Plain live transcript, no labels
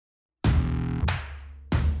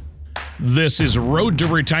This is Road to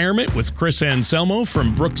Retirement with Chris Anselmo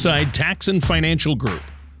from Brookside Tax and Financial Group.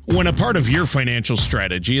 When a part of your financial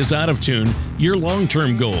strategy is out of tune, your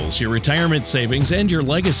long-term goals, your retirement savings, and your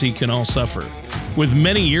legacy can all suffer. With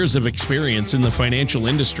many years of experience in the financial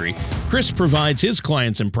industry, Chris provides his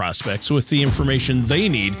clients and prospects with the information they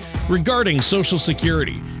need regarding Social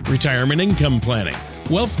Security, retirement income planning,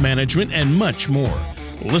 wealth management, and much more.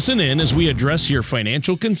 Listen in as we address your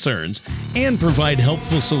financial concerns and provide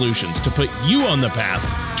helpful solutions to put you on the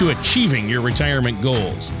path to achieving your retirement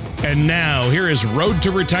goals. And now, here is Road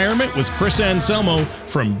to Retirement with Chris Anselmo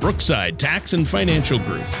from Brookside Tax and Financial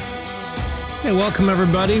Group. Hey, welcome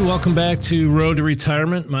everybody. Welcome back to Road to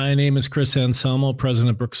Retirement. My name is Chris Anselmo,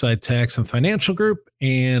 president of Brookside Tax and Financial Group,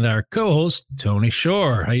 and our co-host, Tony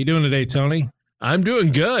Shore. How you doing today, Tony? I'm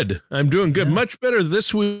doing good. Yeah. Much better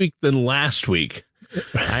this week than last week.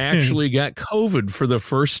 I actually got COVID for the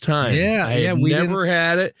first time. We never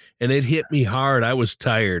had it, and it hit me hard. I was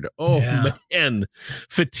tired. Man,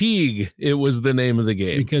 fatigue. It was the name of the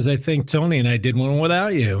game. Because I think Tony and I did one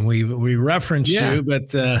without you. We referenced you,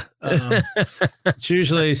 but it's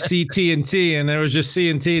usually CT&T, and there was just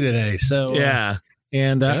C&T today. So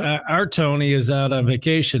And our Tony is out on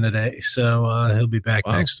vacation today, so he'll be back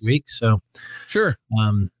next week. So sure.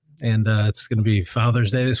 And it's going to be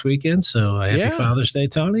Father's Day this weekend. So happy Father's Day,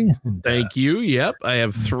 Tony. Thank you. Yep. I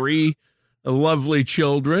have three lovely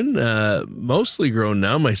children, mostly grown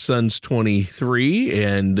now. My son's 23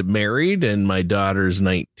 and married, and my daughter's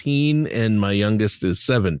 19, and my youngest is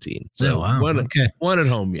 17. So one at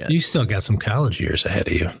home yet. You still got some college years ahead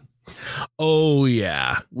of you. Oh,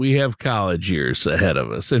 yeah. We have college years ahead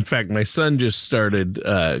of us. In fact, my son just started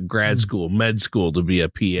grad school, med school, to be a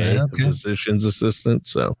PA, a physician's assistant.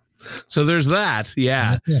 So there's that.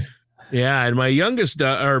 Yeah. And my youngest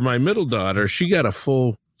my middle daughter, she got a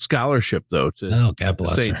full scholarship though to God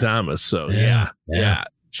bless St. her. Thomas. So yeah.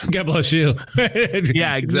 God bless you. Yeah,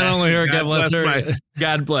 exactly. Not only her, God bless her.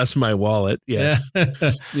 God bless my wallet. Yes.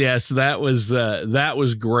 Yes, that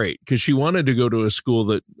was great because she wanted to go to a school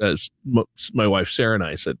that my wife Sarah and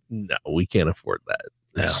I said, no, we can't afford that.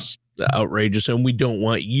 That's outrageous, and we don't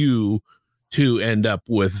want you to end up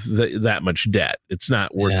with that much debt. It's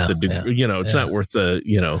not worth the degree. It's not worth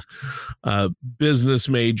the business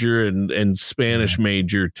major and Spanish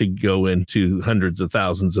major to go into hundreds of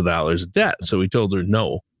thousands of dollars of debt. So we told her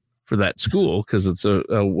no for that school because it's a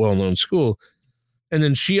well-known school. And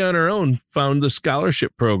then she on her own found the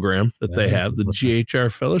scholarship program that they have, the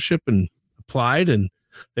GHR fellowship, and applied, and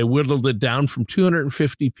they whittled it down from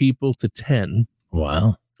 250 people to 10.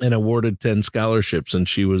 Wow. And awarded 10 scholarships. And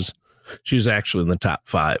she's actually in the top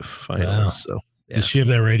 5 finalists. Wow. So does she have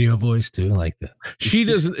that radio voice too? Like that? She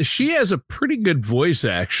doesn't. She has a pretty good voice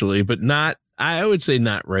actually, but I would say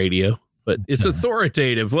not radio, but it's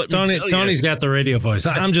authoritative. Tony's got the radio voice.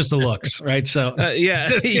 I'm just the looks, right? So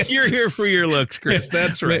you're here for your looks, Chris.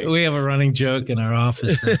 That's right. We have a running joke in our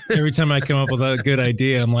office that every time I come up with a good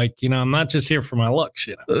idea, I'm like, I'm not just here for my looks,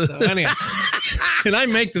 So anyway, and I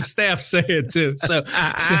make the staff say it too. So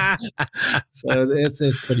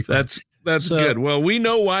it's pretty fun. That's good. Well, we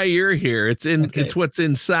know why you're here. It's what's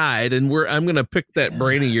inside, and I'm going to pick that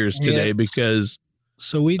brain of yours today because.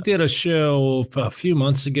 So we did a show a few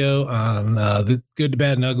months ago on the good,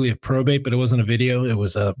 bad, and ugly of probate, but it wasn't a video. It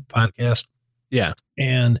was a podcast. Yeah.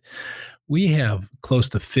 And we have close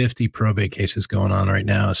to 50 probate cases going on right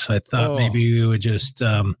now. So I thought maybe we would just,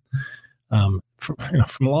 from a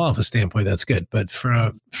law office standpoint, that's good. But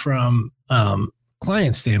from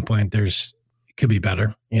client standpoint, it could be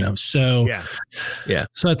better, So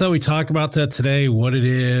So I thought we'd talk about that today. What it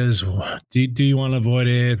is, do you want to avoid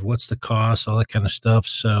it? What's the cost? All that kind of stuff.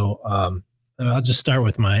 So I'll just start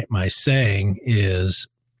with my saying is,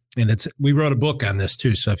 and we wrote a book on this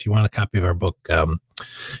too. So if you want a copy of our book,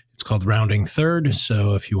 it's called Rounding Third.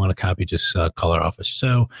 So if you want a copy, just call our office.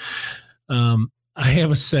 So I have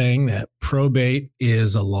a saying that probate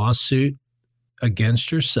is a lawsuit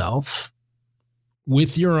against yourself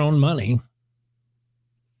with your own money.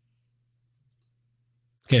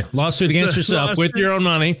 Okay, lawsuit against yourself with your own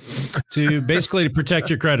money to protect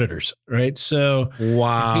your creditors, right? So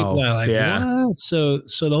people are like, what? So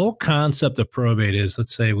the whole concept of probate is,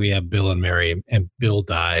 let's say we have Bill and Mary, and Bill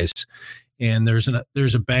dies, and there's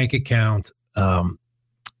a bank account that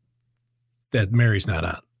Mary's not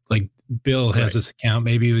on. Like Bill has this account,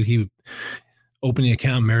 maybe he opened the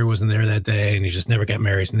account, Mary wasn't there that day, and he just never got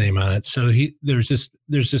Mary's name on it. So there's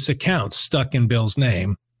this account stuck in Bill's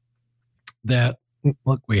name that.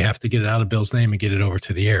 Look, we have to get it out of Bill's name and get it over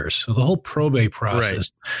to the heirs. So the whole probate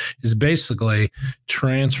process is basically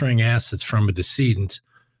transferring assets from a decedent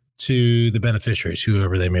to the beneficiaries,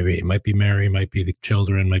 whoever they may be. It might be Mary, might be the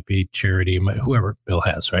children, might be Charity, whoever Bill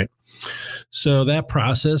has, right? So that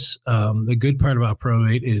process, the good part about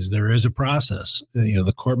probate is there is a process.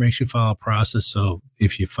 The court makes you follow a process. So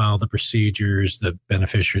if you follow the procedures, the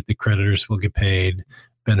creditors will get paid,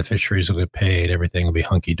 beneficiaries will get paid, everything will be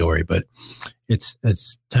hunky-dory. But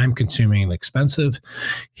it's time consuming and expensive.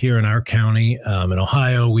 Here in our county, in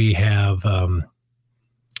Ohio, we have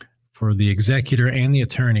for the executor and the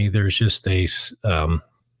attorney, there's just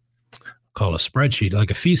called a spreadsheet, like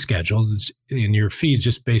a fee schedule, and your fees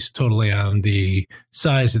just based totally on the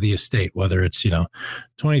size of the estate, whether it's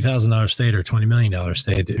 $20,000 estate or $20 million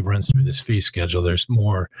estate. It runs through this fee schedule. There's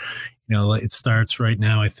more. It starts right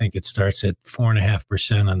now. I think it starts at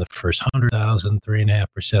 4.5% on the first 100,000,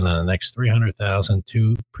 3.5% on the next 300,000,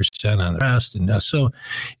 2% on the rest, and so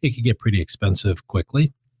it could get pretty expensive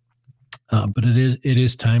quickly. But it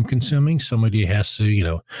is time consuming. Somebody has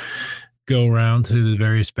to, go around to the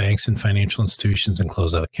various banks and financial institutions and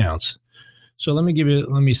close out accounts. So let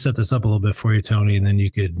me set this up a little bit for you, Tony, and then you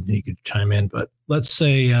could chime in. But let's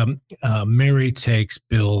say Mary takes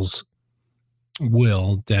Bill's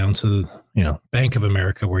will down to Bank of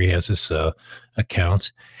America, where he has this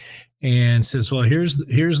account, and says, well, here's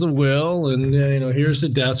the will, and here's the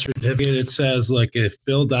death certificate. It says, like, if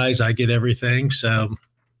Bill dies, I get everything. So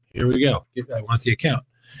here we go. I want the account.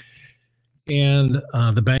 And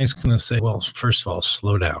the bank's going to say, well, first of all,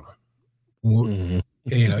 slow down. Mm-hmm.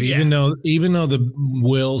 Even though the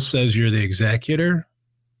will says you're the executor,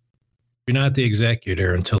 you're not the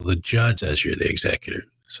executor until the judge says you're the executor.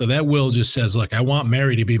 So that will just says, look, I want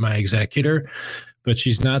Mary to be my executor, but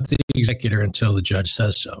she's not the executor until the judge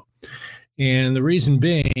says so. And the reason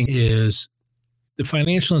being is the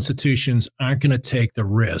financial institutions aren't going to take the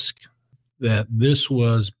risk that this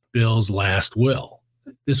was Bill's last will.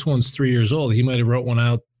 This one's 3 years old. He might have wrote one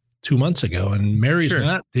out 2 months ago, and Mary's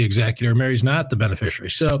not the executor. Mary's not the beneficiary.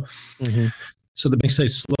 So, So the bank say,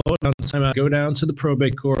 slow down, time out, go down to the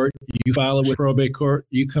probate court. You file it with probate court.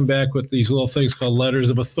 You come back with these little things called letters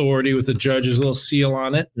of authority with the judge's little seal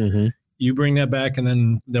on it. Mm-hmm. You bring that back, and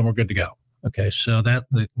then we're good to go. Okay, so that,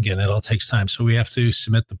 again, it all takes time. So we have to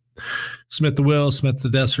submit the will, submit the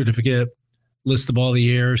death certificate, list of all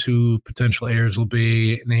the heirs, who potential heirs will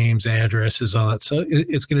be, names, addresses, all that. So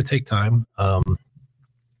it's going to take time.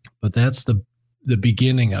 But that's the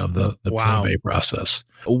beginning of the probate process.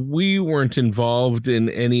 We weren't involved in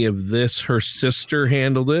any of this. Her sister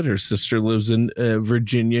handled it. Her sister lives in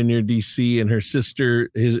Virginia near DC, and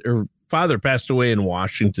her father passed away in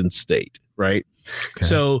Washington State, right? Okay.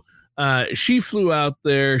 So she flew out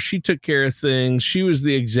there. She took care of things. She was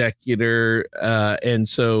the executor. And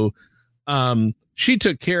so she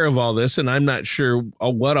took care of all this, and I'm not sure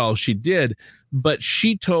what all she did, but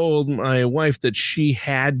she told my wife that she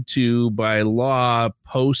had to, by law,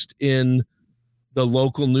 post in the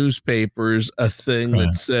local newspapers a thing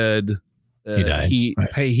that said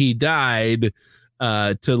he died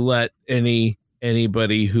to let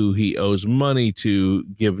anybody who he owes money to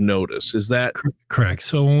give notice. Is that correct?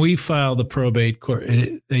 So when we file the probate court,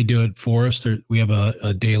 they do it for us. We have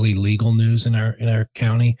a daily legal news in our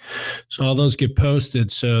county. So all those get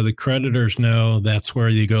posted, so the creditors know that's where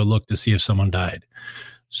you go look to see if someone died.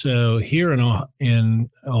 So here in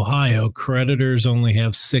Ohio, creditors only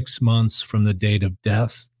have 6 months from the date of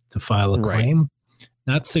death to file a claim.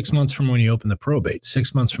 Not 6 months from when you open the probate,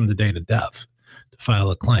 6 months from the date of death to file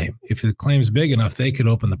a claim. If the claim's big enough, they could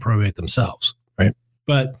open the probate themselves, right?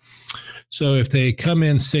 But so if they come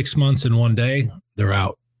in 6 months in 1 day, they're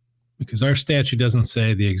out, because our statute doesn't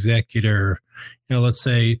say the executor, let's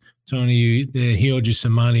say, Tony, he owed you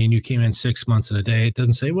some money and you came in 6 months in a day. It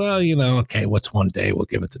doesn't say, well, okay, what's 1 day? We'll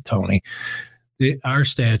give it to Tony. Our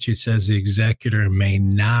statute says the executor may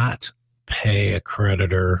not pay a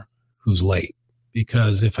creditor who's late,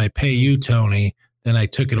 because if I pay you, Tony, then I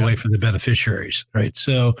took it away from the beneficiaries, right?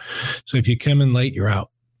 So if you come in late, you're out.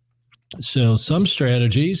 So some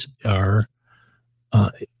strategies are,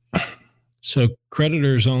 so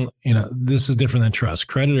creditors, this is different than trust.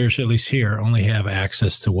 Creditors, at least here, only have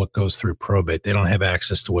access to what goes through probate. They don't have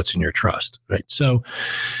access to what's in your trust, right? So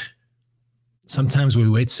sometimes we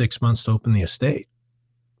wait 6 months to open the estate.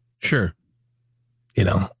 Sure.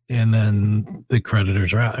 And then the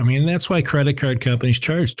creditors are out. I mean, that's why credit card companies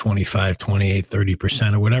charge 25, 28,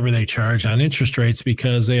 30% or whatever they charge on interest rates,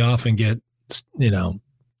 because they often get, they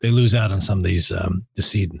lose out on some of these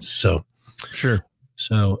decedents. So, sure.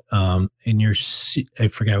 So, I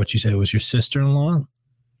forgot what you said. It was your sister-in-law?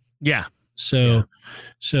 Yeah. So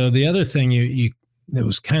the other thing that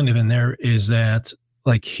was kind of in there is that,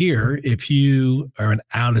 like here, if you are an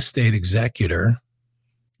out-of-state executor,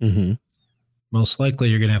 mm-hmm. most likely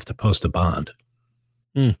you're going to have to post a bond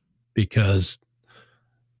because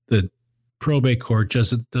the probate court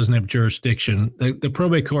doesn't have jurisdiction. The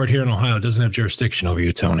probate court here in Ohio doesn't have jurisdiction over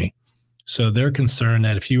you, Tony. So they're concerned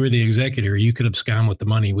that if you were the executor, you could abscond with the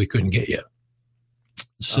money. We couldn't get you.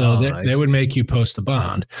 So that would make you post a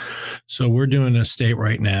bond. So we're doing an estate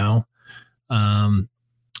right now.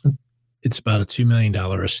 It's about a $2 million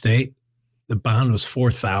estate. The bond was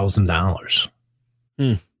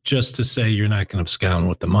 $4,000 just to say you're not going to abscond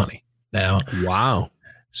with the money. Now, wow.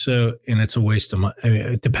 So, and it's a waste of money. I mean,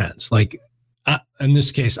 it depends. Like in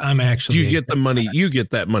this case, I'm actually. You get the money. You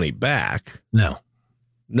get that money back. No.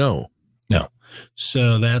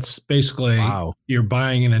 So that's basically you're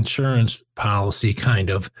buying an insurance policy kind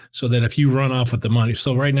of so that if you run off with the money.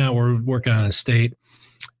 So right now we're working on an estate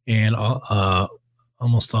and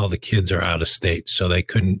almost all the kids are out of state. So they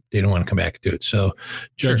don't want to come back and do it. So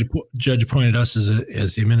judge appointed us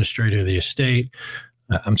as the administrator of the estate.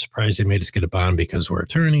 I'm surprised they made us get a bond because we're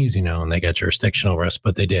attorneys, and they got jurisdiction over us,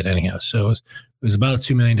 but they did anyhow. So it was about a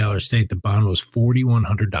 $2 million estate. The bond was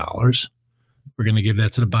 $4,100. We're going to give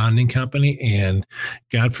that to the bonding company. And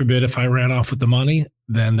God forbid if I ran off with the money,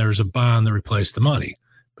 then there's a bond that replaced the money.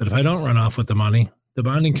 But if I don't run off with the money, the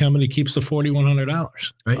bonding company keeps the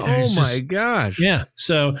 $4,100. Right? Oh my gosh. Yeah.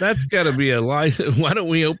 So that's got to be a license. Why don't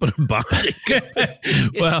we open a bonding company?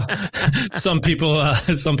 Well, some people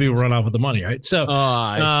run off with the money. Right. So,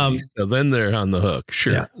 I see. So then they're on the hook.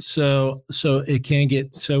 Sure. Yeah. So it can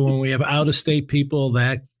get, so when we have out of state people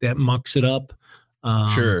that mucks it up.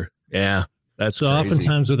 Sure. Yeah. That's so crazy.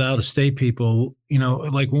 Oftentimes with out of state people,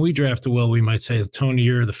 like when we draft a will, we might say, Tony,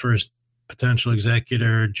 you're the first potential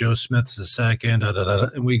executor, Joe Smith's the second,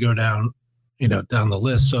 and we go down, down the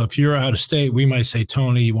list. So if you're out of state, we might say,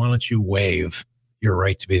 Tony, why don't you waive your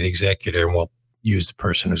right to be the executor and we'll use the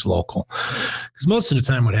person who's local. Because most of the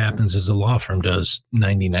time what happens is the law firm does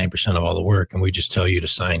 99% of all the work and we just tell you to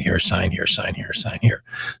sign here, sign here, sign here, sign here.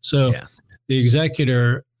 So the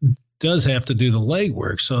executor does have to do the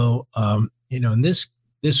legwork. So, in this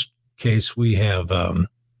case, we have,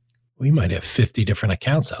 we might have 50 different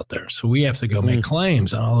accounts out there. So we have to go make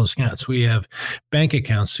claims on all those accounts. We have bank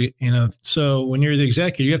accounts, so when you're the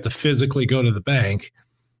executor, you have to physically go to the bank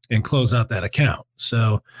and close out that account.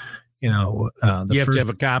 So, you have to have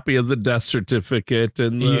a copy of the death certificate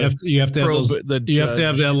and you have to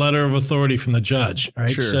have that letter of authority from the judge.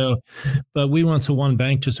 Right. Sure. So, but we went to one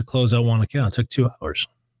bank just to close out one account. It took 2 hours.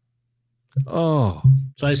 Oh,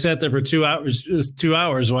 so I sat there for 2 hours. It was 2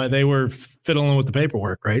 hours while they were fiddling with the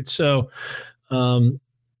paperwork, right? So,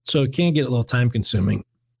 so it can get a little time consuming.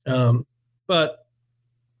 But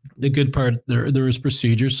the good part, there is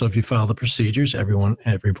procedures. So if you follow the procedures,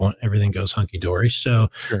 everything goes hunky dory. So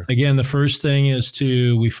again, the first thing is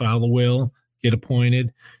we file the will, get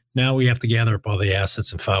appointed. Now we have to gather up all the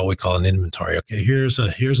assets and file what we call an inventory. Okay, here's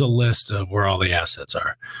a list of where all the assets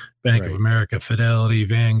are. Bank of America, Fidelity,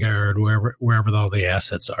 Vanguard, wherever all the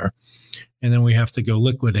assets are. And then we have to go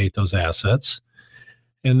liquidate those assets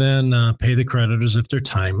and then pay the creditors if they're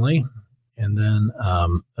timely. And then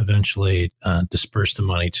eventually disperse the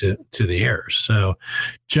money to the heirs. So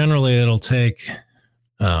generally it'll take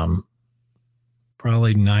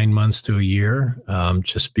probably 9 months to a year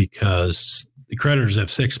just because the creditors have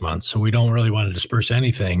 6 months, so we don't really want to disperse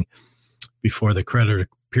anything before the creditor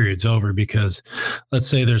period's over. Because let's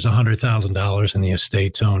say there's $100,000 in the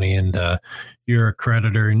estate, Tony, and you're a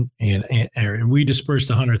creditor, and we dispersed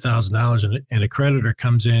 $100,000, and a creditor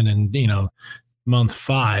comes in, and month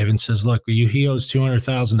 5 and says, "Look, he owes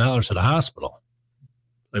 $200,000 to the hospital."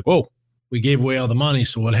 Like, whoa, we gave away all the money.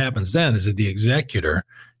 So what happens then is that the executor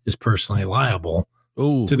is personally liable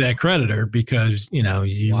to that creditor because, you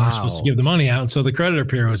weren't supposed to give the money out. So the creditor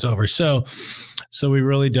period was over. So we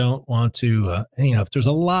really don't want to, if there's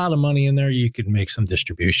a lot of money in there, you could make some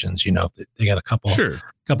distributions, they got a couple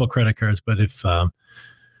credit cards, but if,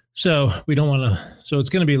 so we don't want to, so it's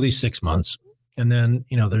going to be at least 6 months. And then,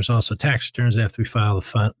 there's also tax returns after we file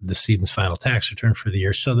the decedent's final tax return for the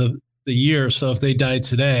year. So the year, so if they died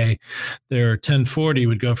today, their 1040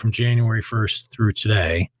 would go from January 1st through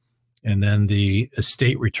today. And then the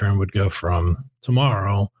estate return would go from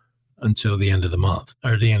tomorrow until the end of the month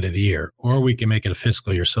or the end of the year. Or we can make it a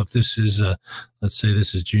fiscal year. So if this is, let's say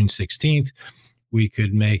this is June 16th, we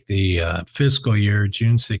could make the fiscal year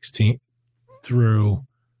June 16th through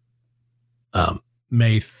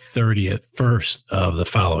May 30th, 1st of the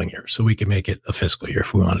following year. So we can make it a fiscal year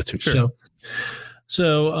if we wanted to. Sure.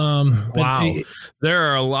 So, wow, there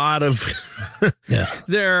are a lot of,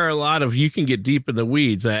 there are a lot of, you can get deep in the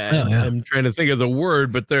weeds. I'm trying to think of the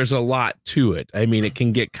word, but there's a lot to it. I mean, it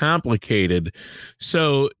can get complicated.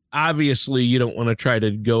 So obviously you don't want to try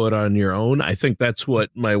to go it on your own. I think that's what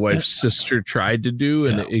my wife's sister tried to do.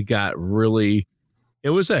 And it got really,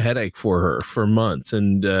 it was a headache for her for months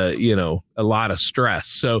and, you know, a lot of stress.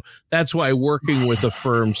 So that's why working with a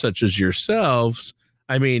firm such as yourselves,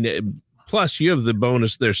 I mean, plus you have the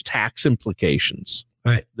bonus, there's tax implications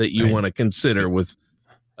that you want to consider with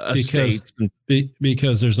estates.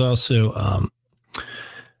 Because there's also,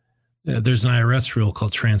 there's an IRS rule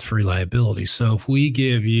called transfer liability. So if we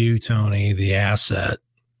give you, Tony, the asset,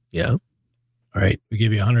 we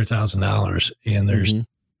give you $100,000 and there's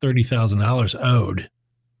 $30,000 owed.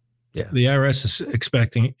 Yeah. The IRS is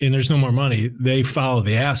expecting, and there's no more money. They follow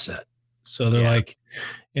the asset. So they're like,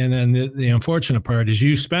 and then the unfortunate part is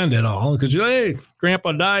you spend it all because hey,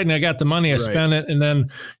 grandpa died and I got the money, I spent it. And then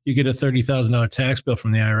you get a $30,000 tax bill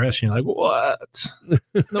from the IRS. And you're like, what?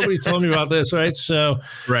 Nobody told me about this. Right. So,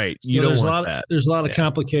 you don't want that. There's a lot of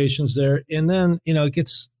complications there. And then, you know, it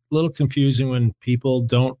gets a little confusing when people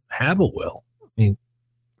don't have a will.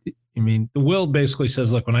 I mean, the will basically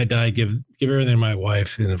says, look, when I die, give everything to my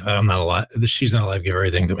wife. And if I'm not alive, if she's not alive, give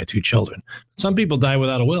everything to my 2 children. Some people die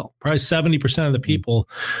without a will. Probably 70% of the people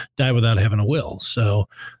die without having a will. So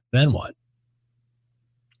then what?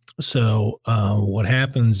 So what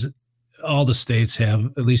happens, all the states have,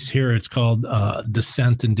 at least here, it's called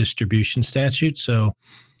descent and distribution statute. So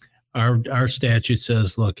our statute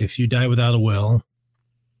says, look, if you die without a will,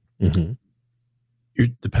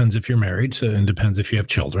 it depends if you're married, so it depends if you have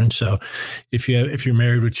children. So if you're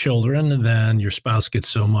married with children, then your spouse gets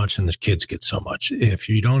so much and the kids get so much. If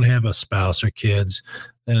you don't have a spouse or kids,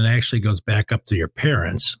 then it actually goes back up to your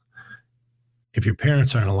parents. If your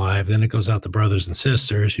parents aren't alive, then it goes out to brothers and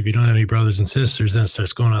sisters. If you don't have any brothers and sisters, then it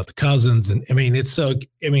starts going out to cousins. And I mean, it's a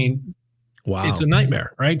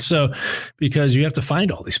nightmare, right? So because you have to find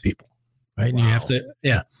all these people, right? And you have to,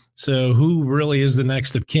 So who really is the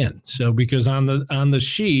next of kin? So because on the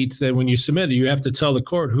sheet that when you submit it, you have to tell the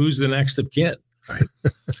court who's the next of kin, right?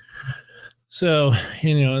 So,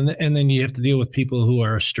 you know, and then you have to deal with people who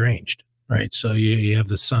are estranged, right? So you have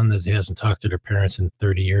the son that hasn't talked to their parents in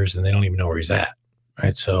 30 years and they don't even know where he's at,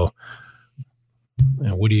 right? So, you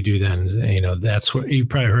know, what do you do then? You know, that's what you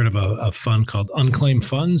probably heard of a fund called unclaimed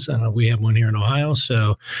funds. And we have one here in Ohio.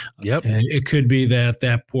 So it could be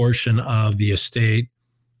that portion of the estate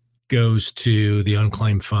goes to the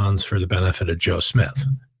unclaimed funds for the benefit of Joe Smith.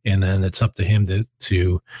 And then it's up to him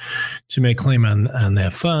to make claim on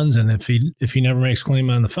that funds. And if he never makes claim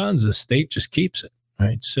on the funds, the state just keeps it.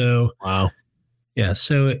 Right. So, yeah.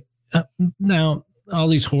 So now all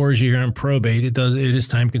these horrors you hear on probate, it is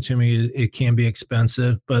time consuming. It can be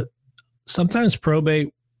expensive, but sometimes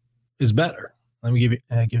probate is better. Let me give you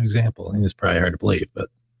an example. I think it's probably hard to believe, but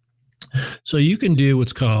so you can do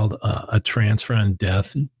what's called a transfer on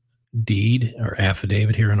death deed or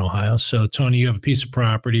affidavit here in Ohio. So Tony, you have a piece of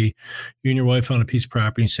property, you and your wife own a piece of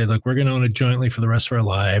property, and you say, look, we're going to own it jointly for the rest of our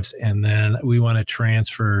lives. And then we want to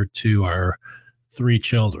transfer to our 3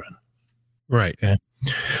 children. Right. Okay.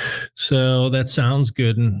 So that sounds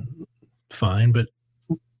good and fine. But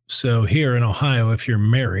so here in Ohio, if you're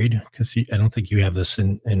married, because I don't think you have this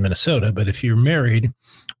in Minnesota, but if you're married,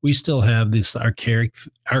 we still have this archaic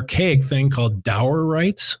thing called dower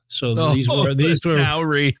rights. So these were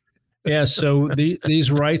dowry. Yeah, so these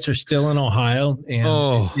rights are still in Ohio,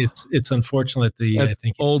 and it's unfortunate. I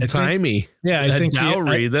think old timey. Yeah, I think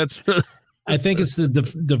dowry. I think it's the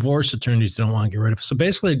divorce attorneys don't want to get rid of it. So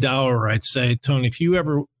basically, dower rights say, Tony, if you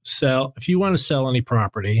want to sell any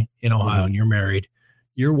property in Ohio and you're married,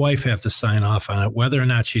 your wife have to sign off on it, whether or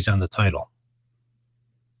not she's on the title.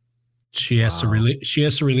 She has to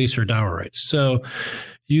release her dower rights. So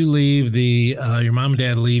you leave your mom and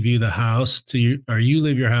dad leave you the house you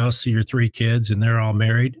leave your house to your 3 kids and they're all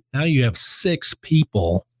married. Now you have 6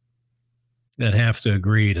 people that have to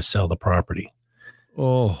agree to sell the property.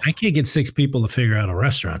 Oh, I can't get 6 people to figure out a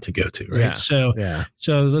restaurant to go to. Right. Yeah.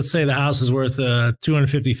 So let's say the house is worth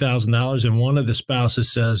 $250,000 and one of the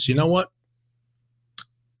spouses says, you know what?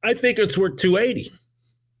 I think it's worth $280,000.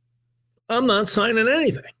 I'm not signing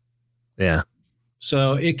anything. Yeah.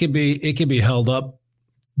 So it could be held up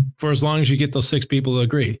for as long as you get those 6 people to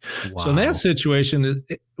agree. Wow. So in that situation,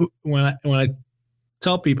 when I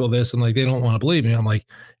tell people this and like they don't want to believe me, I'm like,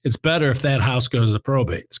 it's better if that house goes to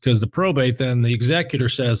probate, because the probate, then the executor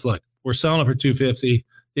says, look, we're selling it for $250,000.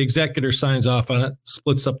 The executor signs off on it,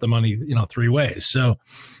 splits up the money, 3 ways. So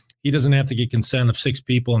he doesn't have to get consent of 6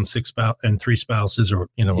 people and 3 spouses, or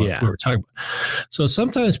what we were talking about. So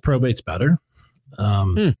sometimes probate's better.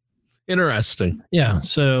 Interesting. Yeah.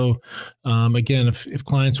 So again, if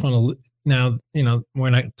clients want to now,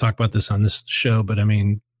 we're not talk about this on this show, but I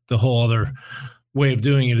mean, the whole other way of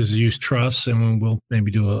doing it is to use trusts, and we'll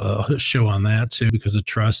maybe do a show on that too, because a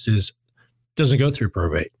trust doesn't go through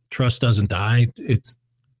probate. Trust doesn't die. It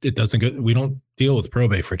doesn't go. We don't deal with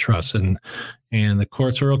probate for trusts, and the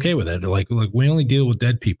courts are okay with it. They're like we only deal with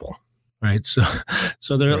dead people, right?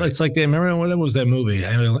 So they're It's like they remember what was that movie?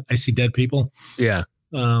 I See Dead People. Yeah.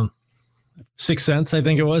 Sixth Sense, I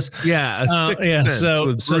think it was. Yeah.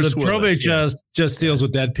 So the probate just deals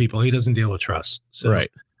with dead people. He doesn't deal with trusts. So,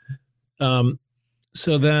 right.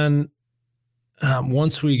 So then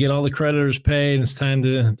once we get all the creditors paid, it's time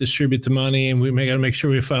to distribute the money, and we got to make sure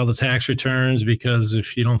we file the tax returns, because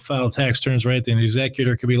if you don't file tax returns right, then the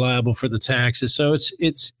executor could be liable for the taxes. So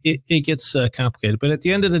it gets complicated. But at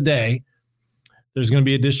the end of the day, there's going to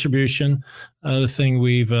be a distribution. The thing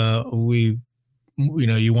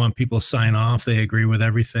you want people to sign off. They agree with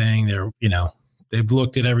everything. They've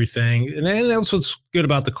looked at everything. And that's what's good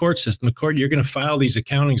about the court system. The court, you're going to file these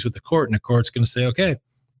accountings with the court, and the court's going to say, okay,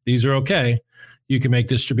 these are okay. You can make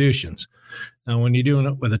distributions. Now, when you're doing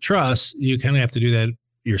it with a trust, you kind of have to do that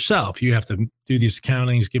yourself. You have to do these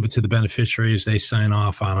accountings, give it to the beneficiaries. They sign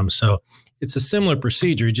off on them. So it's a similar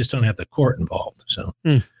procedure. You just don't have the court involved. So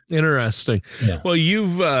interesting. Yeah. Well,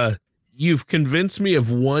 you've convinced me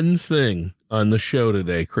of one thing on the show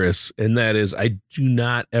today, Chris, and that is I do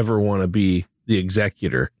not ever want to be the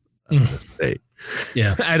executor of an estate.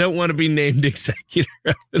 Yeah. I don't want to be named executor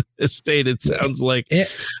of an estate. It sounds like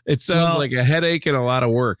like a headache and a lot of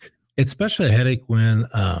work. It's especially a headache when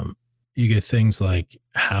you get things like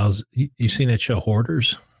you've seen that show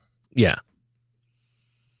Hoarders? Yeah.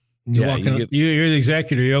 You're the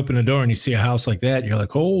executor, you open the door and you see a house like that. You're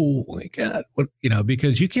like, oh my God, what,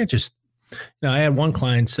 because you can't just, I had one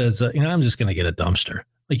client says, I'm just going to get a dumpster.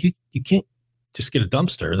 Like you can't just get a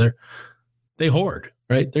dumpster. They hoard,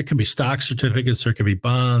 right? There could be stock certificates, there could be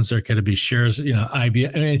bonds, there could be shares,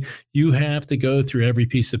 IBM. I mean, you have to go through every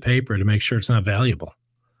piece of paper to make sure it's not valuable.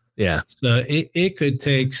 Yeah. So it could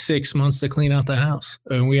take 6 months to clean out the house.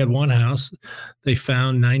 And we had one house, they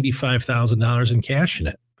found $95,000 in cash in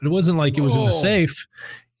it. But it wasn't like it was in the safe.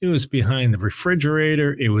 It was behind the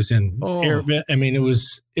refrigerator. It was in air. I mean, it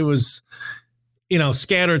was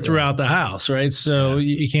scattered throughout the house, right? So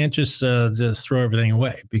you can't just throw everything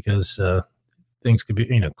away, because things could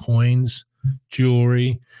be, coins,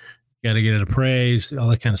 jewelry. You got to get it appraised, all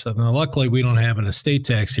that kind of stuff. Now, luckily, we don't have an estate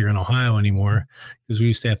tax here in Ohio anymore, because we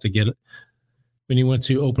used to have to get it. When you went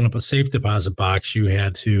to open up a safe deposit box, you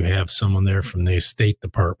had to have someone there from the estate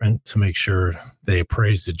department to make sure they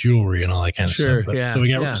appraised the jewelry and all that kind of stuff.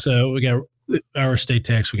 But, so we got our estate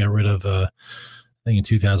tax. We got rid of, I think in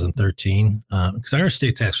 2013, because our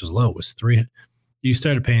estate tax was low. It was you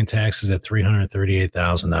started paying taxes at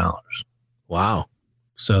 $338,000. Wow.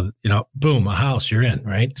 So, boom, a house, you're in,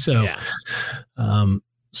 right? So,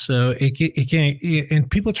 so it can't,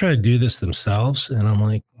 and people try to do this themselves. And I'm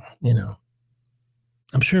like,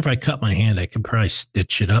 I'm sure if I cut my hand, I could probably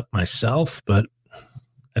stitch it up myself, but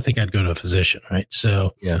I think I'd go to a physician, right?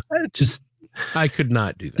 So I could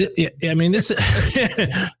not do that. I mean, this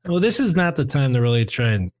is not the time to really try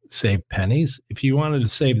and save pennies. If you wanted to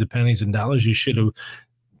save the pennies and dollars, you should have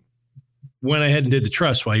went ahead and did the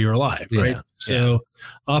trust while you were alive, right? So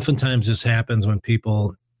oftentimes this happens when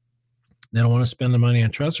people, they don't want to spend the money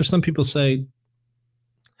on trust, or some people say,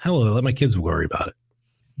 hell, let my kids worry about it.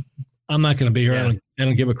 I'm not going to be here. I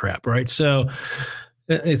don't give a crap, right? So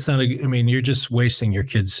it's not. You're just wasting your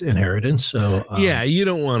kids' inheritance. So you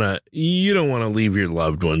don't want to leave your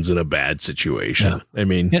loved ones in a bad situation.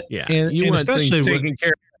 Yeah. You want things taken care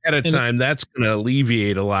of ahead of time. That's going to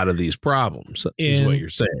alleviate a lot of these problems. Is what you're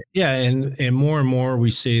saying. Yeah, and more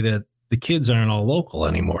we see that the kids aren't all local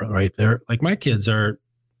anymore, right? They're like, my kids are,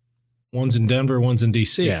 one's in Denver, one's in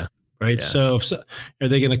DC. Yeah. Right. Yeah. So are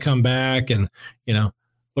they going to come back? And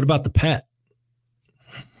what about the pet?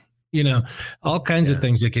 All kinds of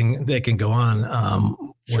things that can go on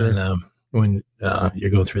when you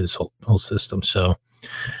go through this whole system. So,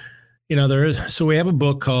 so we have a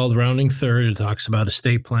book called Rounding Third. It talks about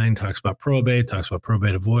estate planning, talks about probate, talks about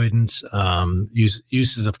probate avoidance,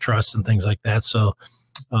 uses of trust and things like that. So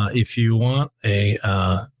if you want a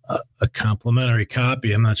complimentary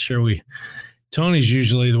copy, I'm not sure Tony's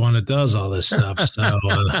usually the one that does all this stuff. So,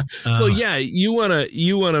 you want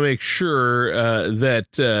to make sure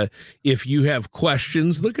that if you have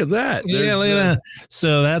questions, look at that. Look at that.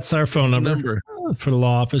 So that's our phone number for the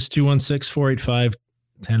law office, 216-485-2720.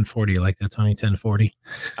 1040. You like that, Tony? 1040.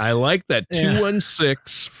 I like that.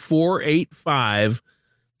 216-485-1040.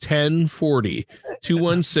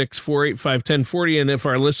 216-485-1040. And if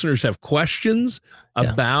our listeners have questions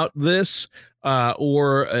about this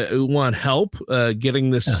or want help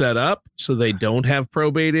getting this set up so they don't have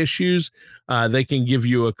probate issues, they can give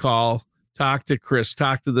you a call. Talk to Chris,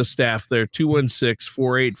 talk to the staff there,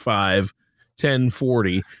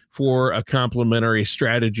 216-485-1040 for a complimentary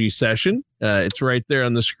strategy session. It's right there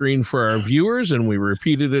on the screen for our viewers, and we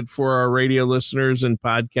repeated it for our radio listeners and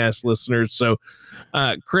podcast listeners. So,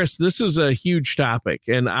 Chris, this is a huge topic,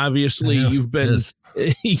 and obviously you've been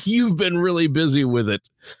really busy with it.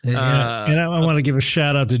 And I want to give a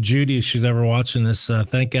shout out to Judy if she's ever watching this.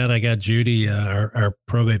 Thank God I got Judy, our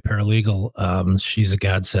probate paralegal. She's a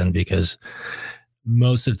godsend because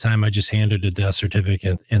most of the time I just hand her the death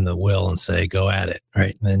certificate in the will and say, go at it.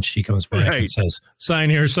 Right. And then she comes back and says,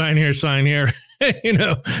 sign here, sign here, sign here.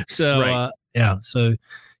 So,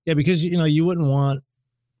 because, you wouldn't want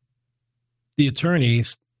the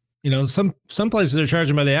attorneys, some places they're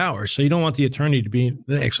charging by the hour. So you don't want the attorney to be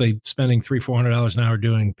actually spending $300-400 an hour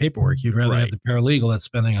doing paperwork. You'd rather have the paralegal that's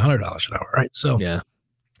spending $100 an hour. Right. So,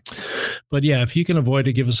 but if you can avoid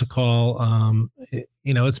it, give us a call.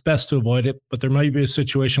 It's best to avoid it, but there might be a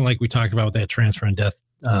situation like we talked about with that transfer and death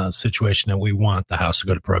situation that we want the house to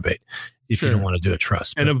go to probate if you don't want to do a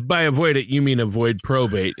trust. And by avoid it, you mean avoid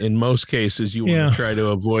probate. In most cases, you want to try to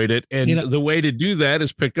avoid it. And the way to do that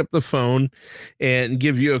is pick up the phone and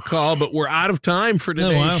give you a call. But we're out of time for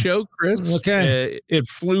today's show, Chris. Okay. It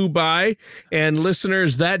flew by. And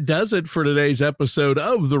listeners, that does it for today's episode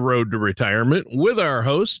of The Road to Retirement with our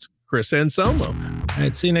host, Chris Anselmo. All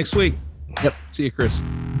right. See you next week. Yep. See you, Chris.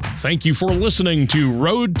 Thank you for listening to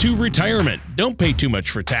Road to Retirement. Don't pay too much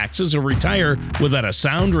for taxes or retire without a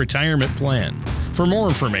sound retirement plan. For more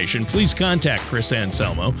information, please contact Chris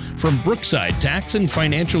Anselmo from Brookside Tax and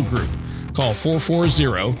Financial Group. Call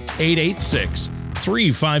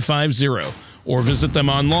 440-886-3550 or visit them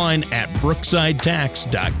online at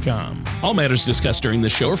brooksidetax.com. All matters discussed during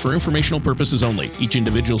this show are for informational purposes only. Each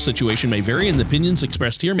individual situation may vary, and the opinions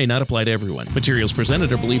expressed here may not apply to everyone. Materials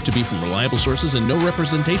presented are believed to be from reliable sources, and no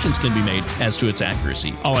representations can be made as to its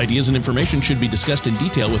accuracy. All ideas and information should be discussed in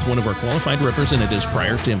detail with one of our qualified representatives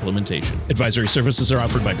prior to implementation. Advisory services are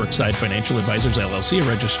offered by Brookside Financial Advisors, LLC, a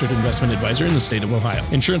registered investment advisor in the state of Ohio.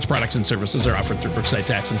 Insurance products and services are offered through Brookside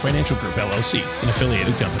Tax and Financial Group, LLC, an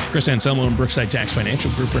affiliated company. Chris Anselmo and Brookside Tax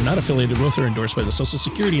Financial Group are not affiliated with or endorsed by the Social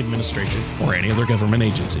Security Administration or any other government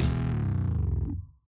agency.